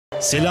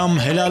Selam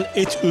helal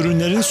et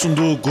ürünlerin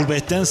sunduğu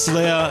Gurbetten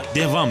Sıla'ya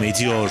devam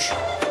ediyor.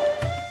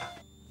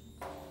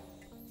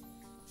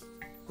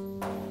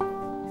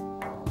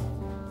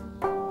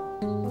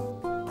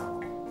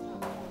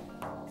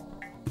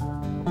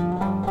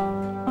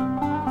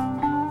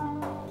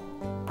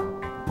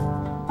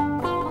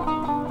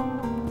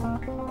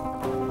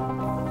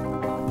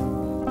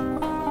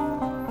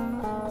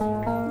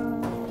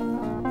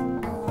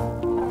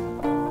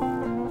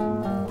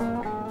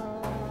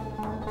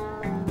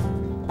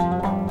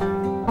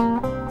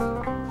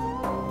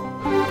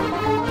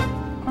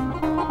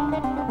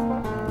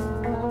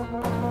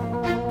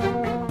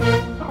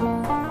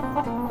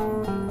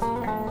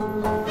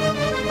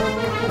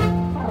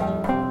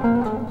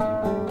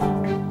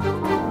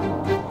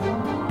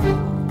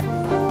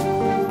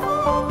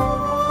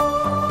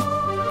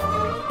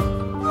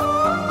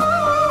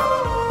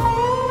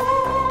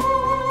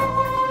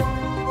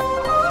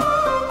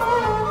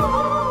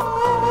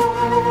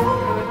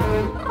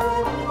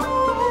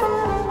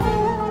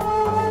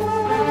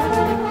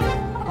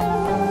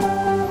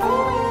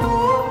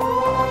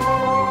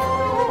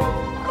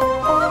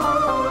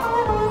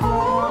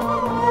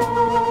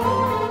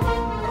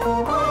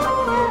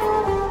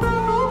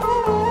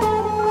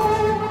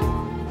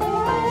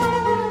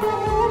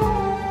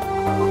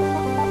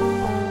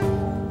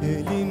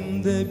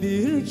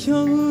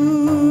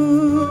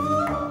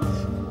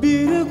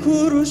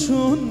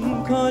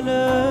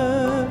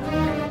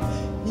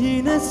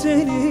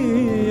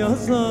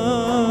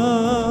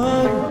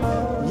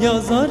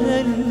 Yazar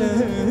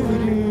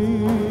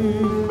elleri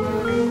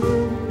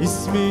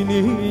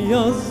ismini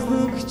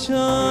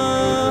yazdıkça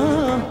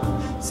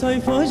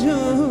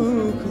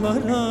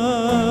sayfacıklara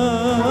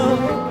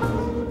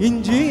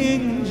inci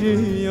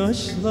inci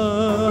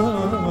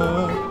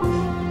yaşlar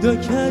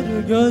döker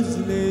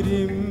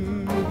gözlerim.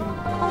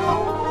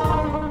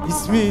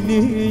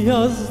 İsmini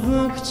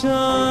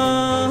yazdıkça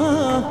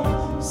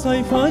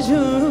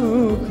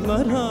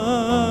sayfacıklara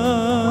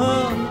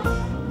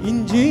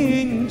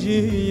İnci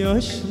inci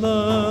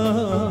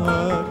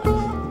yaşlar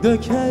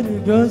döker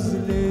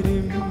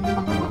gözlerim.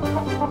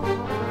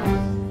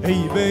 Ey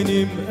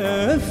benim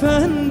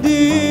efendim,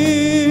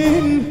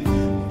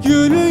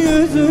 gül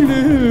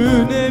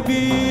yüzlü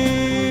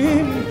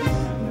nebim,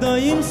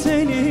 daim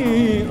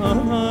seni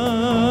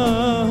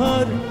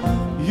anar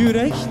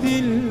yürek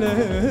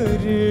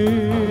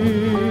dillerim.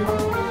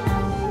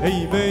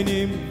 Ey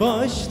benim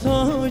baş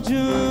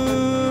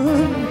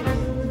tacım,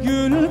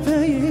 gül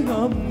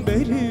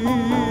peygamberim,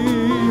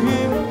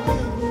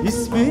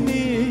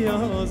 ismini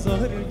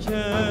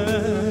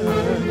yazarken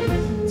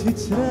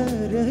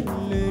titrer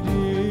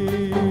ellerim.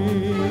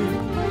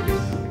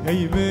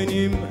 Ey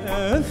benim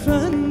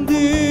efendim,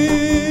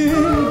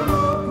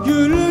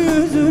 gül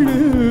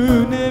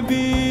yüzlü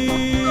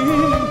nebim,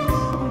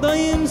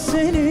 daim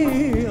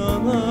seni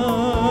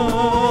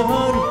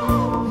anar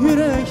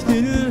yürek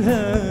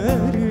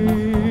dillerim.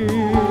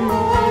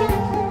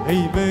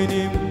 Ey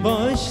benim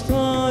baş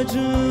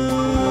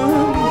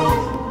tacım,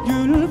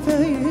 gül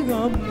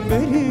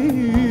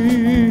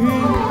peygamberim,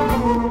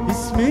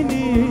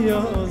 ismini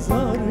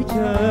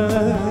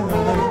yazarken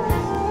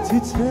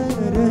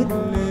titrer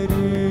ellerim.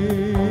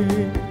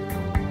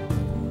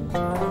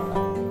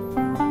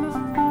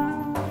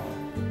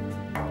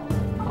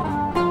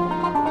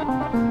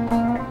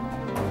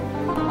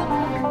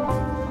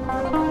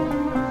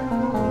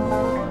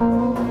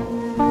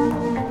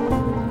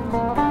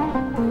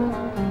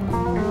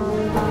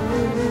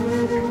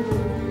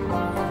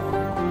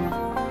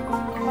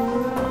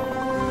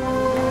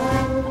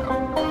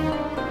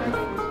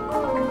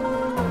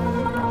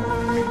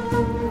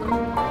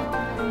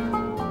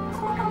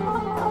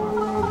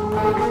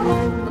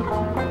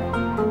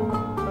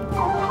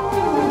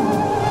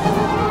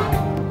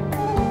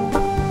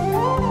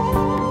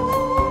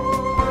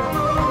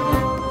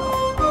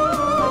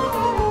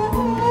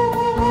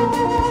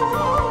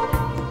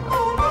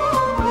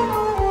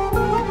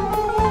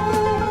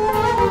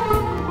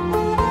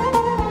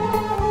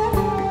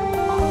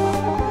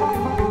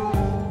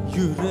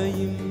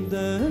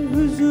 Yüreğimde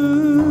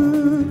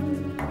hüzün,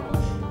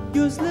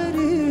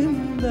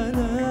 gözlerimden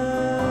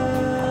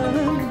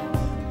nem,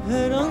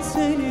 her an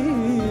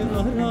seni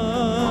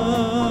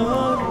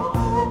arar,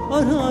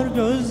 arar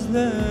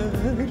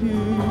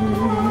gözlerim.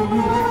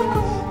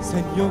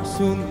 Sen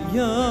yoksun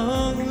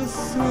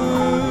yalnızsız,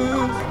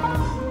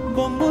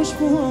 bomboş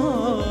bu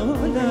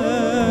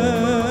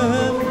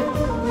alem,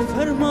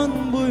 ferman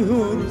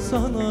buyur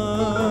sana,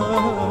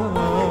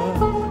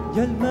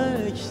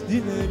 gelmek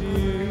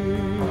dilerim.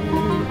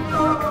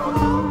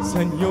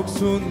 Sen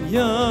yoksun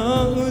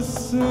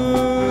yalnızsız,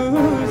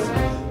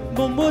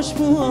 bomboş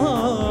bu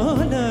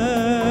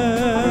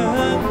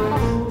alem,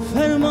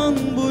 ferman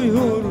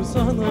buyur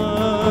sana,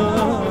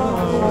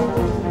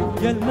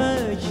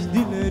 gelmek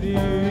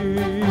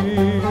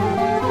dilerim.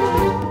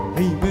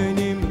 Ey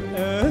benim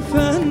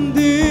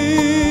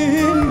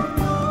efendim,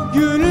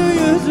 gül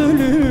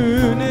yüzlü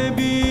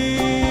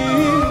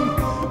nebim,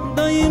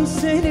 daim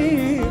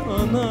seni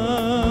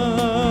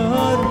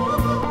anar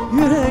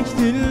yürek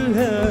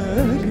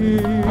dillerim.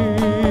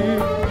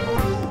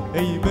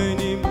 Ey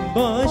benim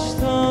baş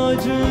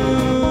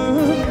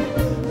tacım,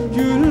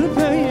 gül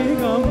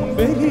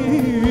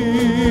peygamberim,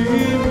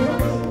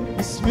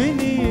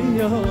 ismini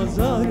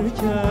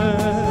yazarken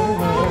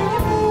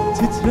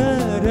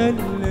titrer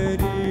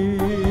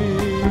ellerim.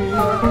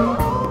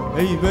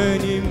 Ey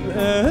benim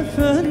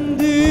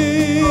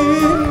efendim,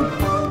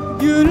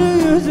 gül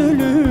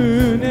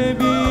yüzlü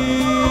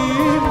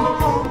nebim,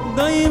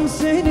 daim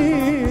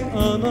seni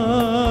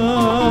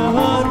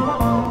anar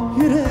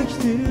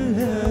yürek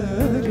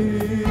dillerim.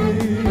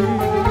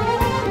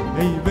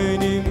 Ey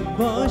benim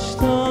baş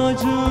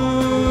tacım,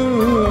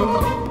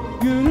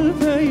 gül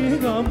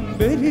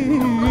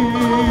peygamberim,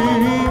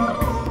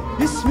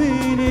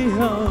 ismini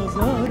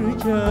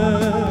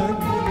yazarken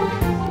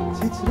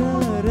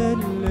titrer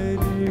ellerim.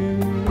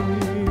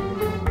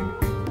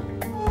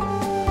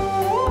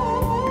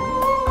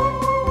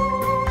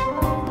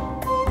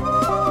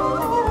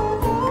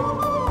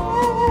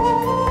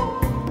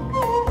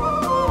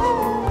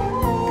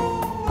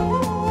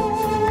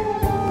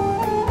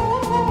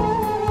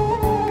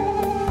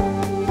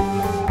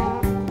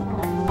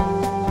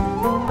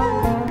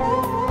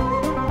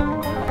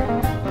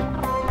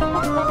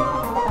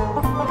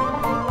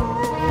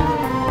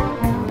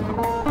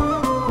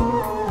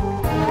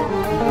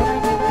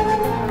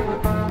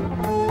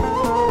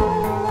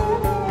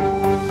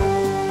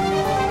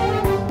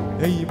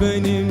 Ey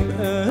benim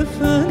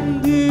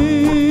efendim,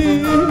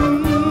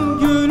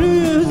 gül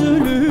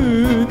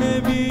yüzlü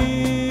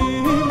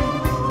nebim,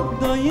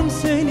 daim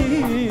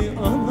seni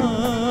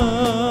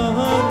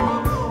anar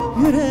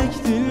yürek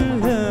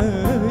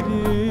dillerim.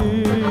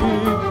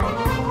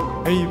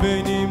 Ey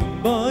benim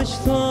baş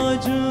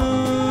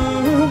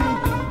tacım,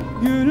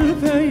 gül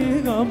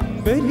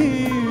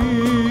peygamberim,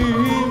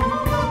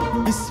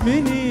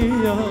 ismini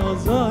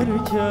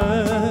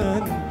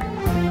yazarken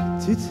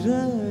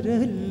titrer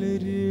ellerim.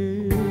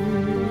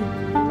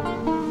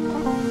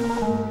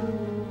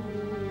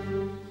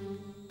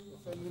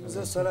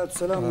 Efendimiz'e salatü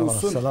selam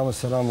olsun.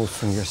 Selam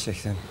olsun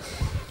gerçekten.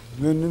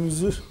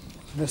 Gönlümüzü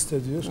mest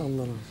ediyor.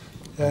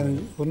 Yani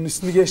onun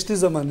ismi geçtiği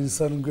zaman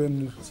insanın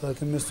gönlü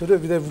zaten mest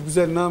ediyor. Bir de bu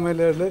güzel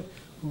namelerle,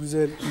 bu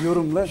güzel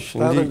yorumla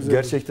Şimdi daha da güzel.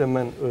 gerçekten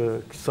ben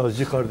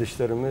sazcı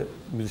kardeşlerimi,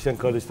 müzisyen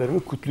kardeşlerimi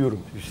kutluyorum.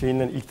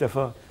 Hüseyin'le ilk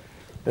defa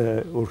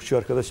orkçu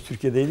arkadaş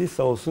Türkiye'deydi,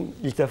 sağ olsun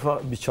ilk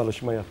defa bir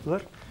çalışma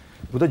yaptılar.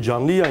 Bu da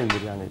canlı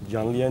yayındır yani.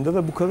 Canlı yayında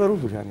da bu kadar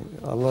olur yani.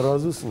 Allah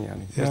razı olsun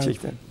yani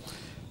gerçekten.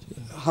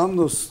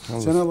 Hamdolsun.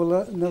 Cenab-ı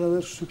Allah ne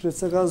kadar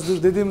şükretsek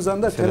azdır dediğimiz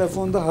anda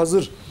telefonda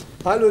hazır.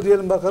 Alo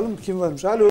diyelim bakalım kim varmış. Alo.